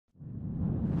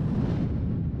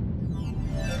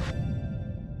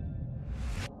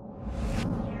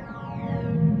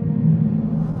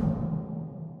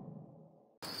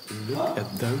Look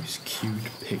at those cute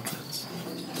piglets.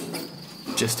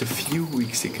 Just a few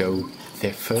weeks ago,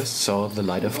 they first saw the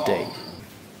light of day.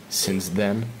 Since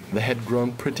then, they had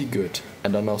grown pretty good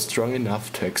and are now strong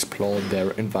enough to explore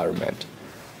their environment.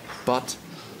 But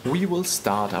we will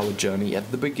start our journey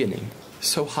at the beginning.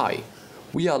 So hi,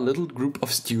 we are a little group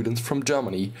of students from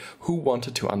Germany who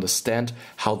wanted to understand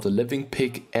how the living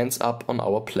pig ends up on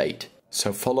our plate.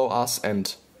 So follow us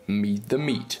and meet the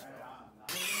meat.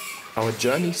 Our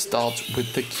journey starts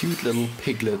with the cute little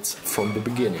piglets from the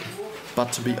beginning.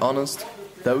 But to be honest,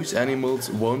 those animals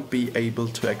won't be able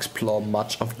to explore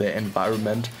much of their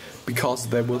environment because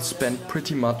they will spend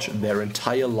pretty much their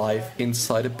entire life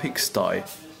inside a pigsty.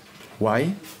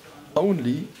 Why?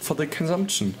 Only for the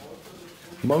consumption.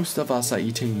 Most of us are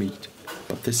eating meat,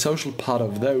 but the social part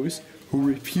of those who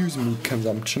refuse meat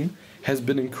consumption has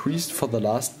been increased for the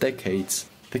last decades.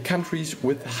 The countries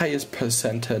with the highest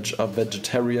percentage of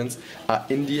vegetarians are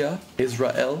India,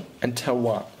 Israel and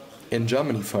Taiwan. In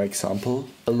Germany, for example,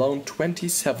 alone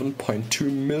 27.2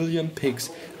 million pigs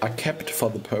are kept for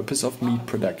the purpose of meat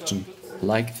production,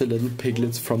 like the little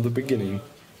piglets from the beginning.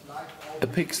 A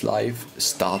pig's life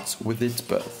starts with its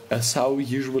birth. A sow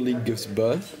usually gives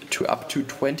birth to up to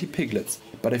 20 piglets,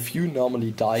 but a few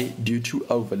normally die due to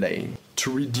overlaying.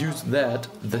 To reduce that,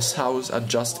 the sows are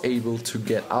just able to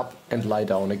get up and lie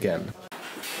down again.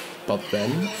 But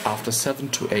then, after 7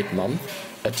 to 8 months,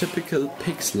 a typical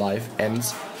pig's life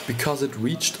ends because it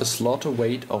reached a slaughter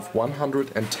weight of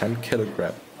 110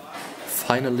 kg.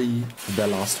 Finally, their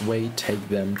last weight takes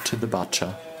them to the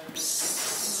butcher.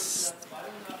 Psst.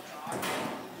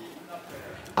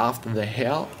 After the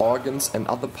hair, organs and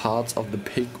other parts of the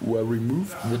pig were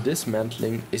removed, the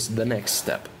dismantling is the next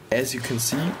step. As you can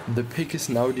see, the pig is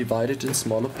now divided in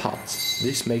smaller parts.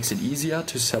 This makes it easier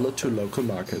to sell it to local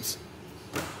markets.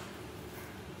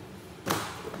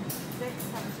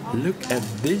 Look at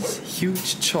this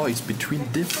huge choice between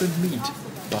different meat.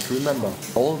 But remember,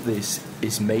 all this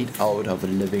is made out of a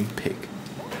living pig.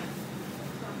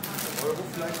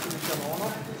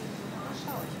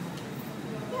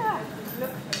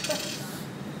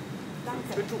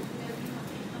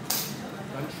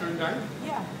 Ganz schönen Dank.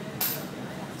 Ja.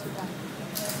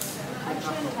 Einen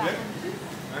schönen Tag.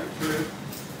 Dankeschön.